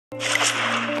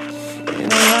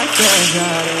life that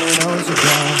got it, knows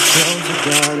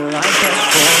about, the life that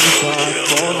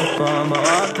falls apart, my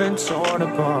heart been torn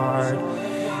apart,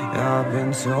 I've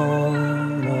been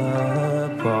torn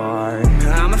apart.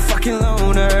 I'm a fucking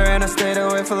loner and I stayed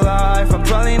away for life. I'll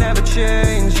probably never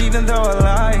change, even though I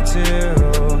like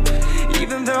to.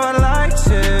 Even though I'd like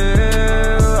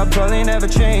to, I'll probably never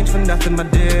change for nothing, my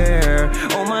dear.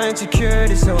 All my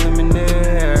insecurities holding me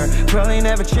near. Probably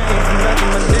never change for nothing,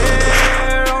 my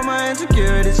dear. All my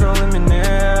insecurities holding me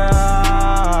near.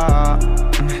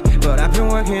 But I've been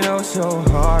working oh so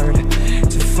hard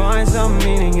to find some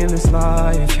meaning in this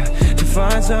life, to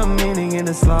find some meaning in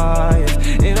this life.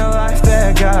 In a life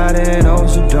that got it oh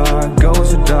so dark,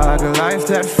 goes so dark. A life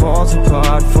that falls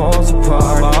apart, falls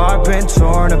apart. My heart been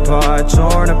torn apart,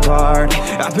 torn apart.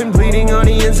 I've been bleeding on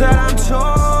the inside, I'm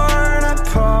torn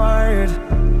apart.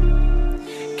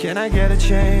 Can I get a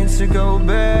chance to go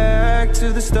back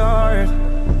to the start?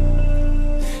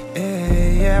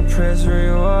 Yeah, press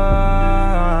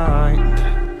rewind.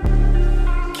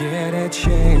 Get a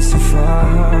chance to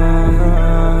find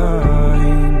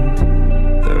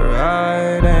the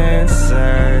right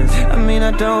answers. I mean,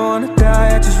 I don't wanna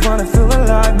die, I just wanna feel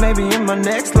alive. Maybe in my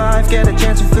next life, get a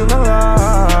chance to feel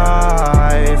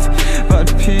alive.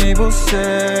 But people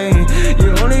say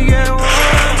you only get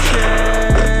one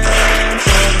chance,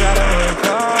 so I gotta work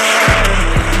hard.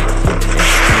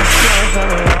 It's too tough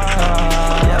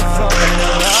otherwise. Yeah, falling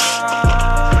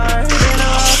alive in a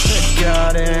life that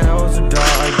got it oh so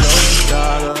dark, oh so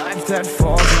dark. A life that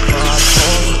falls apart,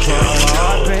 falls apart. My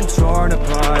heart been torn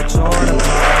apart, torn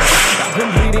apart. I've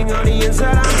been bleeding on the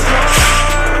inside, I'm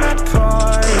torn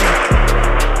apart.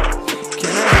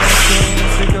 Can I get a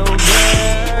chance to go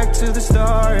back to the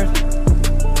start?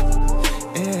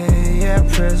 Yeah,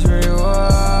 press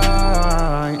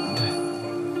rewind.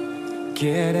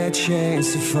 Get a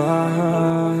chance to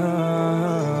find.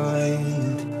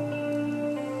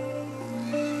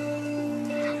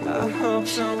 I hope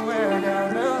somewhere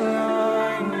down the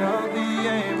line I'll be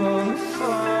able to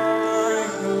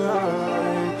find the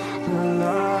light, the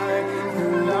light, the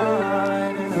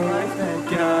light. In a life that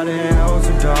got it oh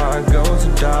so dark, goes so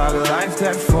dark. A life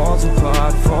that falls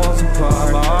apart, falls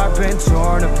apart. My heart been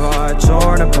torn apart,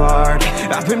 torn apart.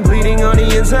 I've been bleeding on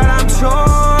the inside, I'm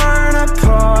torn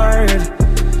apart.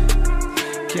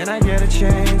 Can I get a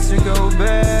chance to go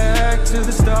back to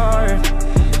the start?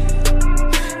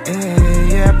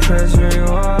 Yeah, press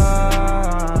rewind.